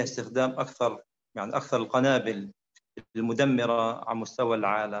 تم فيها استخدام أكثر القنابل المدمرة على مستوى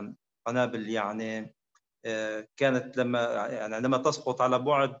العالم، قنابل يعني كانت لما تسقط على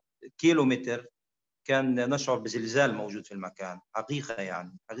بعد كيلومتر كان نشعر بزلزال موجود في المكان.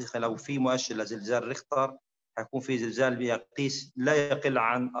 حقيقة لو في مؤشر لزلزال ريختر حيكون في زلزال بيقيس لا يقل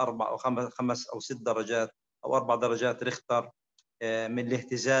عن 4 أو 5 أو 6 درجات أو 4 درجات ريختر من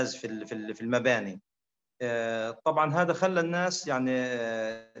الاهتزاز في المباني. طبعا هذا خلى الناس يعني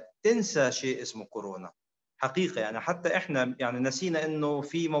تنسى شيء اسمه كورونا حقيقة. يعني حتى احنا يعني نسينا انه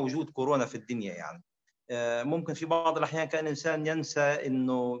في موجود كورونا في الدنيا. يعني ممكن في بعض الأحيان كان الإنسان ينسى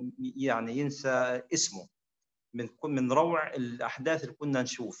إنه يعني ينسى اسمه من روع الأحداث اللي كنا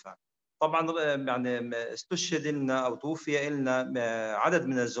نشوفها. طبعا يعني استشهد لنا أو توفي لنا عدد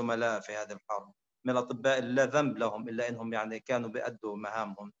من الزملاء في هذه الحرب من الأطباء اللي لا ذنب لهم إلا إنهم يعني كانوا بيأدوا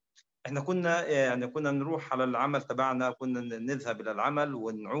مهامهم. إحنا كنا نروح على العمل تبعنا، كنا نذهب إلى العمل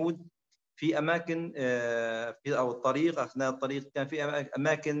ونعود في أماكن أو الطريق. أثناء الطريق كان في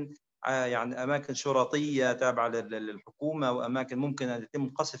أماكن يعني أماكن شرطية تابعة للحكومة وأماكن ممكن أن يتم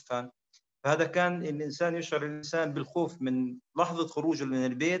قصفها. فهذا كان الإنسان بالخوف من لحظة خروجه من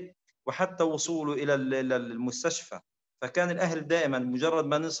البيت وحتى وصوله إلى المستشفى. فكان الأهل دائما مجرد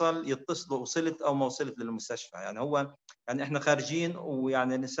ما نصل يتصلوا وصلت أو ما وصلت للمستشفى. يعني إحنا خارجين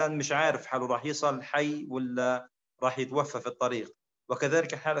ويعني الإنسان مش عارف حاله راح يصل حي ولا راح يتوفى في الطريق.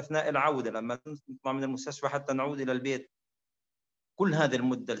 وكذلك الحال أثناء العودة لما نطلع من المستشفى حتى نعود إلى البيت. كل هذه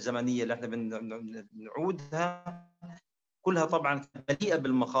المدة الزمنية اللي احنا بنعودها كلها طبعا مليئة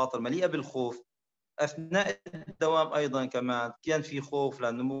بالمخاطر، مليئة بالخوف. أثناء الدوام أيضا كمان كان في خوف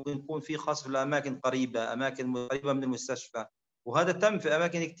لأنه ممكن يكون في قصف لأماكن قريبة، أماكن قريبة من المستشفى. وهذا تم في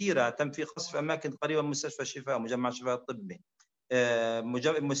أماكن كثيرة، تم في قصف أماكن قريبة من مستشفى الشفاء، مجمع الشفاء الطبي،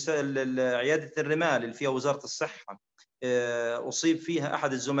 عيادة الرمال اللي فيها وزارة الصحة أصيب فيها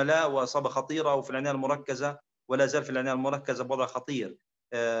أحد الزملاء وإصابة خطيرة وفي العناية المركزة ولا زال في العناية المركزة بوضع خطير.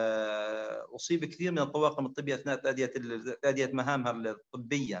 أصيب كثير من الطواقم الطبية أثناء تأدية مهامها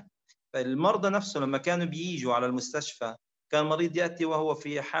الطبية. المرضى نفسهم لما كانوا بييجوا على المستشفى كان المريض يأتي وهو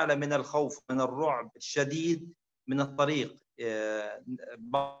في حالة من الخوف من الرعب الشديد من الطريق.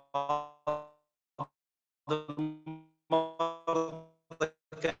 بعض المرضى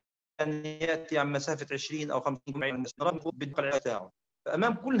كان يأتي عن مسافة 20 أو 50 كيلومتر بالقلعة.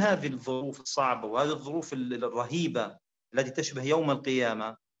 فأمام كل هذه الظروف الصعبة وهذه الظروف الرهيبة التي تشبه يوم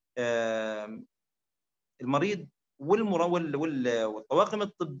القيامة، المريض والطواقم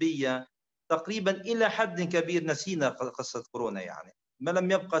الطبية تقريبا إلى حد كبير نسينا قصة كورونا. يعني ما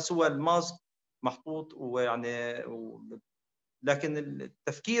لم يبقى سوى الماسك محطوط لكن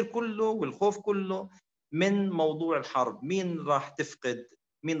التفكير كله والخوف كله من موضوع الحرب. مين راح تفقد؟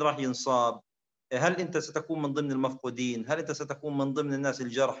 مين راح ينصاب؟ هل أنت ستكون من ضمن المفقودين؟ هل أنت ستكون من ضمن الناس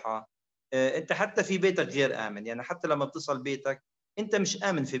الجرحى؟ أنت حتى في بيتك غير آمن. يعني حتى لما بتصل بيتك أنت مش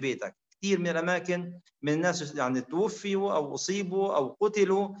آمن في بيتك. كثير من الأماكن من الناس يعني توفيوا أو أصيبوا أو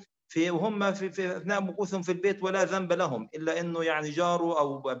قتلوا وهم في أثناء مكوثهم في البيت ولا ذنب لهم إلا أنه يعني جاره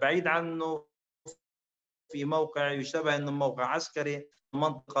أو بعيد عنه في موقع يشتبه أنه موقع عسكري،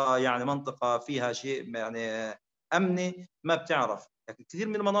 منطقة فيها شيء يعني أمني ما بتعرف. لكن كثير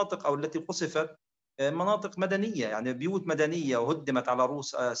من المناطق أو التي قصفت مناطق مدنية، يعني بيوت مدنية وهدمت على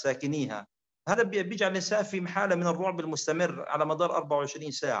رؤوس ساكنيها. هذا بيجعل الإنسان في حالة من الرعب المستمر على مدار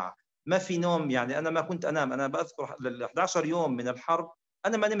 24 ساعة. ما في نوم. يعني أنا ما كنت أنام. أنا بذكر ال 11 يوم من الحرب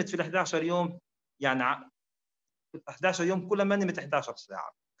أنا ما نمت في ال 11 يوم. يعني 11 يوم كلها ما نمت 11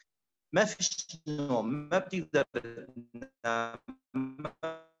 ساعة. ما فيش نوم، ما بتقدر تنام، ما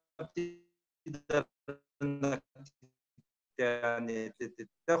بتقدر انك يعني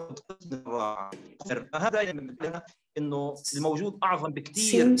تاخذ قسط من الراحه. فهذا انه الموجود اعظم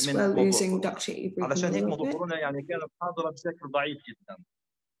بكثير من موضوع كورونا. علشان هيك موضوع كورونا يعني كانت حاضره بشكل ضعيف جدا.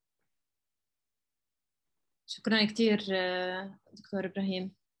 شكرا كثير دكتور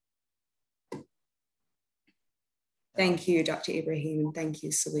إبراهيم. Thank you, Dr. Ibrahim, and thank you,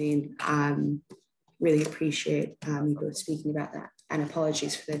 Celine. Really appreciate you both speaking about that, and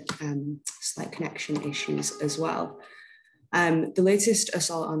apologies for the slight connection issues as well. The latest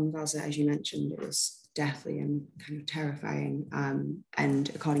assault on Gaza, as you mentioned, it was deathly and kind of terrifying. And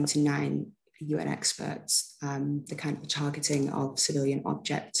according to 9 UN experts, the kind of targeting of civilian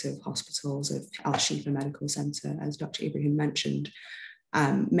objects of hospitals, of Al-Shifa Medical Center, as Dr. Ibrahim mentioned,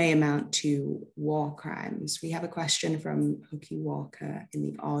 may amount to war crimes. We have a question from Hookie Walker in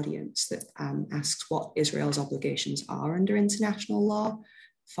the audience that asks what Israel's obligations are under international law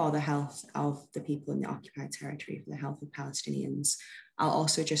for the health of the people in the occupied territory, for the health of Palestinians. I'll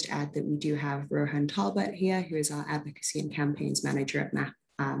also just add that we do have Rohan Talbot here, who is our Advocacy and Campaigns Manager at MAP,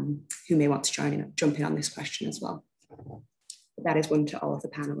 who may want to jump in on this question as well. But that is one to all of the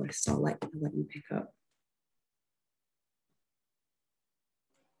panelists. I'll let you pick up.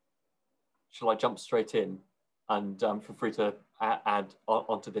 Shall I jump straight in? And feel free to add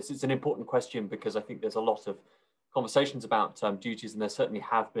onto this. It's an important question because I think there's a lot of conversations about duties, and there certainly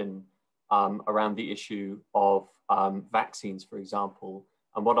have been around the issue of vaccines, for example.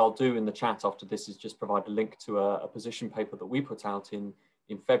 And what I'll do in the chat after this is just provide a link to a position paper that we put out in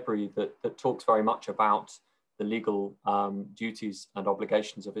February that talks very much about the legal duties and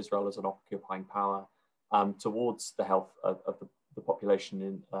obligations of Israel as an occupying power towards the health of the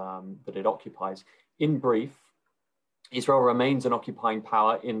population that it occupies. In brief, Israel remains an occupying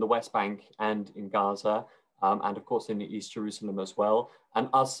power in the West Bank and in Gaza, and of course in East Jerusalem as well. And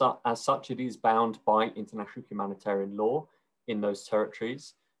as such, it is bound by international humanitarian law in those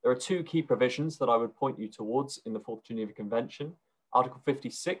territories. There are two key provisions that I would point you towards in the Fourth Geneva Convention. Article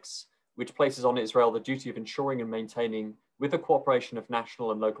 56, which places on Israel the duty of ensuring and maintaining, with the cooperation of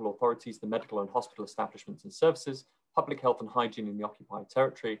national and local authorities, the medical and hospital establishments and services, public health and hygiene in the occupied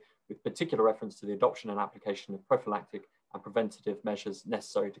territory, with particular reference to the adoption and application of prophylactic and preventative measures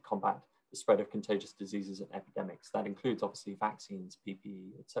necessary to combat the spread of contagious diseases and epidemics. That includes obviously vaccines,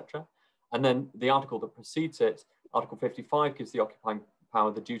 PPE, etc. And then the article that precedes it, Article 55, gives the occupying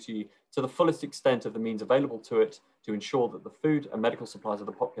power the duty to the fullest extent of the means available to it to ensure that the food and medical supplies of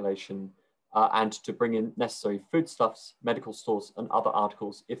the population and to bring in necessary foodstuffs, medical stores and other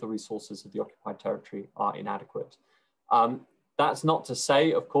articles if the resources of the occupied territory are inadequate. That's not to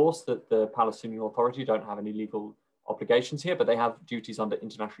say, of course, that the Palestinian Authority don't have any legal obligations here, but they have duties under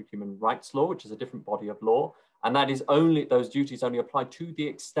international human rights law, which is a different body of law. And that is only, those duties only apply to the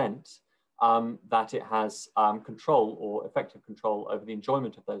extent that it has control or effective control over the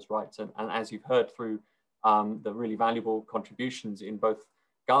enjoyment of those rights. And as you've heard through the really valuable contributions in both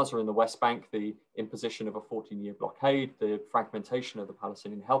Gaza and the West Bank, the imposition of a 14-year blockade, the fragmentation of the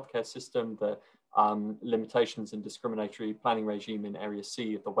Palestinian healthcare system, the limitations and discriminatory planning regime in Area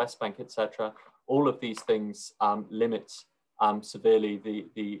C of the West Bank, etc. All of these things limit severely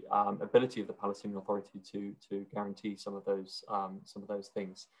the ability of the Palestinian Authority to guarantee some of those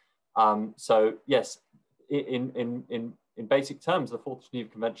things. So yes, in basic terms, the Fourth Geneva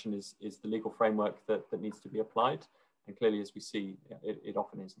Convention is the legal framework that needs to be applied, and clearly, as we see, it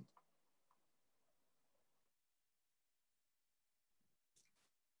often isn't.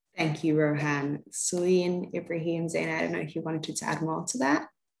 Thank you, Rohan. Celine, Ibrahim, Zeina, I don't know if you wanted to add more to that.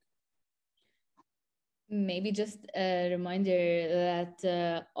 Maybe just a reminder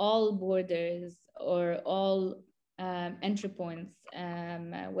that all borders or all entry points,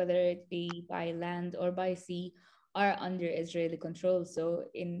 whether it be by land or by sea, are under Israeli control. So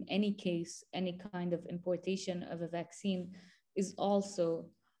in any case, any kind of importation of a vaccine is also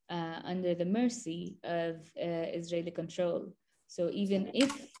under the mercy of Israeli control. So even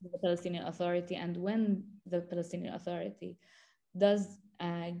if the Palestinian Authority and when the Palestinian Authority does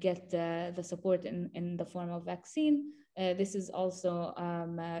get the support in the form of vaccine, this is also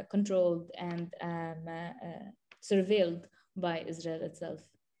controlled and surveilled by Israel itself.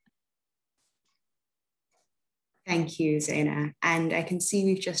 Thank you, Zeina. And I can see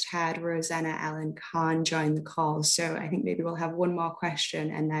we've just had Rosena Allin-Khan join the call. So I think maybe we'll have one more question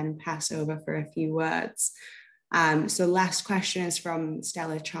and then pass over for a few words. So last question is from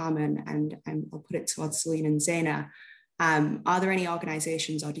Stella Charman, and I'll put it towards Celine and Zeina. Are there any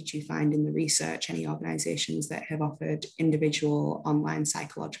organizations, or did you find in the research any organizations that have offered individual online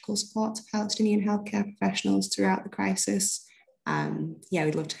psychological support to Palestinian healthcare professionals throughout the crisis? Yeah,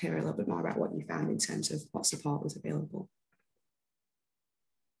 we'd love to hear a little bit more about what you found in terms of what support was available.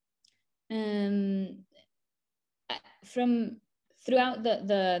 From throughout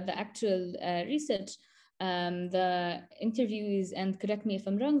the actual research, the interviewees, and correct me if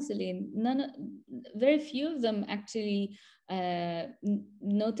I'm wrong, Celine, very few of them actually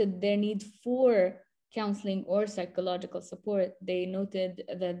noted their need for counseling or psychological support. They noted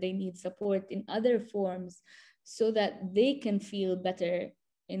that they need support in other forms so that they can feel better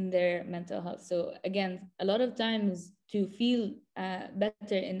in their mental health. So again, a lot of times to feel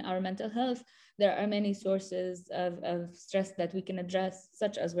better in our mental health, there are many sources of stress that we can address,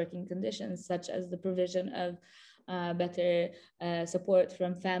 such as working conditions, such as the provision of better support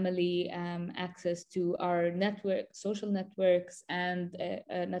from family, access to our network, social networks, and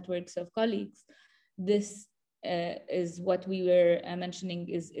networks of colleagues. This is what we were mentioning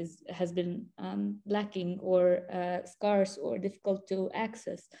has been lacking or scarce or difficult to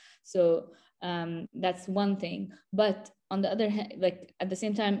access. So that's one thing. But on the other hand, like at the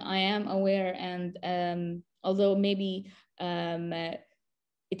same time, I am aware, and although maybe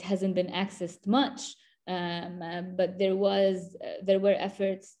it hasn't been accessed much, but there were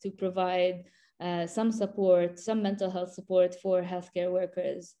efforts to provide some support, some mental health support for healthcare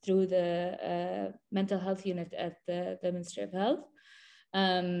workers through the mental health unit at the Ministry of Health.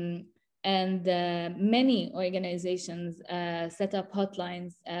 And many organizations set up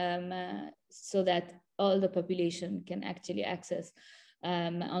hotlines so that all the population can actually access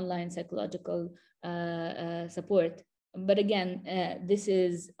online psychological support. But again, this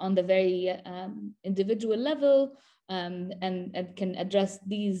is on the very individual level, and can address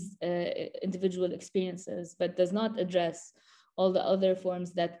these individual experiences, but does not address all the other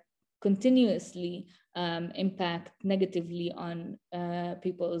forms that continuously impact negatively on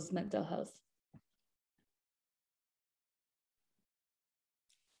people's mental health.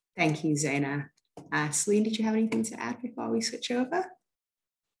 Thank you, Zeina. Celine, did you have anything to add before we switch over?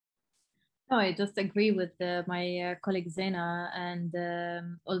 No, I just agree with my colleague Zeina, and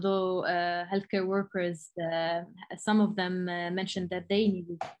although healthcare workers, some of them mentioned that they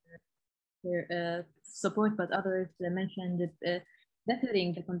needed their support, but others mentioned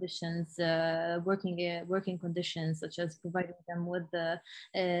bettering the conditions, working conditions, such as providing them with the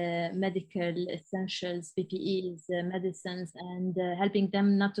medical essentials, PPEs, medicines, and helping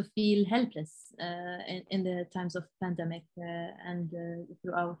them not to feel helpless in the times of pandemic and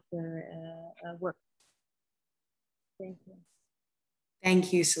throughout their work. Thank you.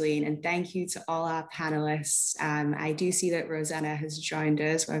 Thank you, Celine, and thank you to all our panelists. I do see that Rosena has joined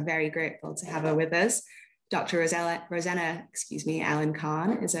us. We're very grateful to have her with us. Dr. Rosena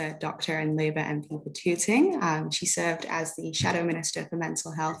Allin-Khan is a doctor and Labour MP for Tooting. She served as the Shadow Minister for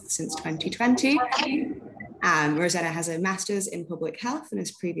Mental Health since 2020. Rosena has a master's in public health and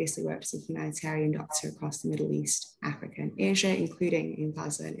has previously worked as a humanitarian doctor across the Middle East, Africa, and Asia, including in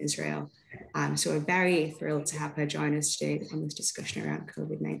Gaza and Israel. So we're very thrilled to have her join us today on this discussion around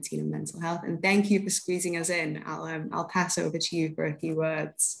COVID-19 and mental health. And thank you for squeezing us in. I'll pass over to you for a few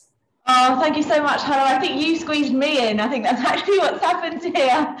words. Oh, thank you so much, Halla. I think you squeezed me in. I think that's actually what's happened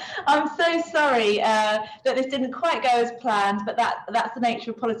here. I'm so sorry that this didn't quite go as planned, but that's the nature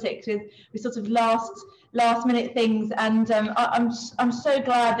of politics, with sort of last minute things. And I'm so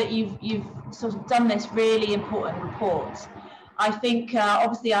glad that you've sort of done this really important report. I think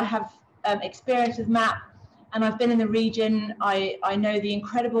obviously I have experience with MAP, and I've been in the region. I know the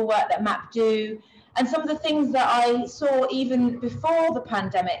incredible work that MAP do. And some of the things that I saw even before the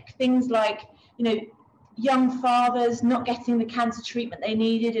pandemic, things like, you know, young fathers not getting the cancer treatment they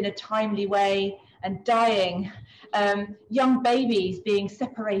needed in a timely way and dying, young babies being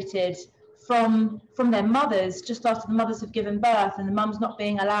separated from their mothers just after the mothers have given birth, and the mums not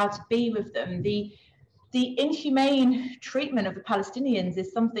being allowed to be with them. The inhumane treatment of the Palestinians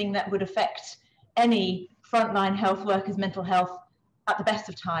is something that would affect any frontline health worker's mental health at the best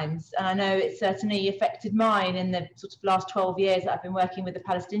of times. And I know it certainly affected mine in the sort of last 12 years that I've been working with the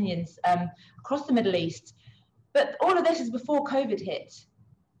Palestinians across the Middle East. But all of this is before COVID hit.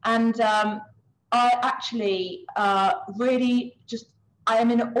 And I actually really I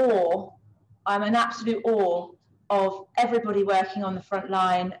am in awe. I'm in absolute awe of everybody working on the front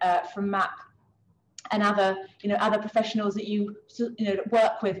line from MAP and other professionals that you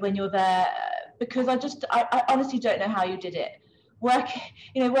work with when you're there, because I honestly don't know how you did it.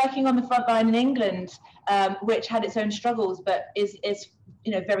 Working on the front line in England, which had its own struggles, but is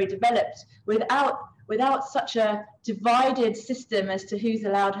very developed, without such a divided system as to who's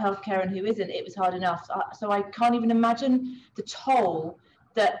allowed healthcare and who isn't, it was hard enough. So I can't even imagine the toll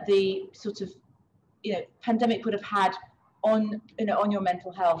that the sort of pandemic would have had on your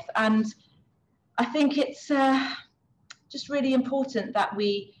mental health. And I think it's just really important that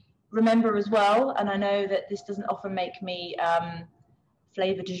we remember as well, and I know that this doesn't often make me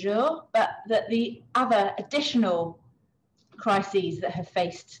flavour du jour, but that the other additional crises that have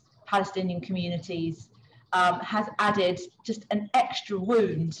faced Palestinian communities has added just an extra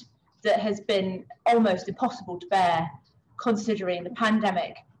wound that has been almost impossible to bear, considering the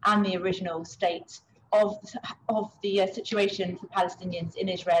pandemic and the original state of the situation for Palestinians in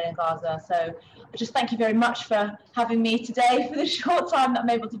Israel and Gaza. So I just thank you very much for having me today for the short time that I'm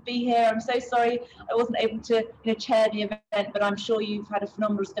able to be here. I'm so sorry I wasn't able to chair the event, but I'm sure you've had a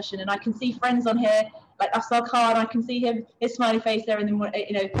phenomenal discussion, and I can see friends on here like Afzal Khan. I can see his smiley face there in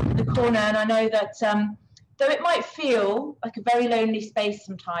the corner, and I know that though it might feel like a very lonely space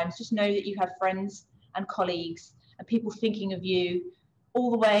sometimes, just know that you have friends and colleagues and people thinking of you all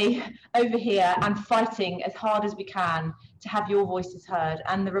the way over here and fighting as hard as we can to have your voices heard.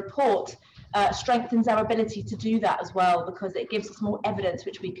 And the report strengthens our ability to do that as well, because it gives us more evidence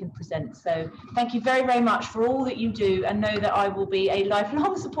which we can present. So thank you very, very much for all that you do, and know that I will be a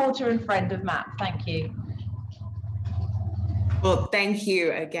lifelong supporter and friend of MAP. Thank you. Well, thank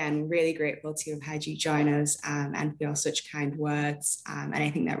you again. Really grateful to have had you join us and for your such kind words. And I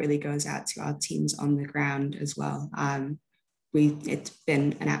think that really goes out to our teams on the ground as well. It's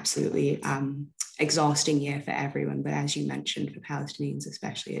been an absolutely exhausting year for everyone, but as you mentioned, for Palestinians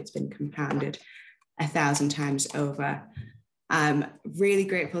especially, it's been compounded 1,000 times over. Really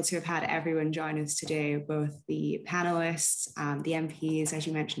grateful to have had everyone join us today, both the panelists, the MPs, as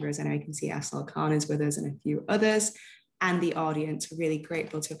you mentioned, Rosena, I can see Asal Khan is with us and a few others, and the audience. We're really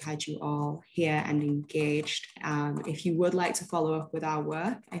grateful to have had you all here and engaged. If you would like to follow up with our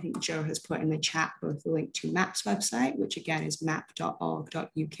work, I think Joe has put in the chat both the link to MAP's website, which again is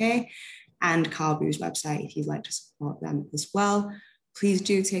map.org.uk, and Caabu's website if you'd like to support them as well. Please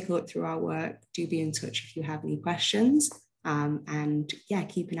do take a look through our work. Do be in touch if you have any questions. And yeah,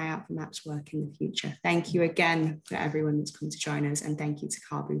 keep an eye out for MAP's work in the future. Thank you again for everyone that's come to join us, and thank you to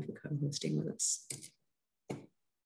Caabu for co-hosting with us.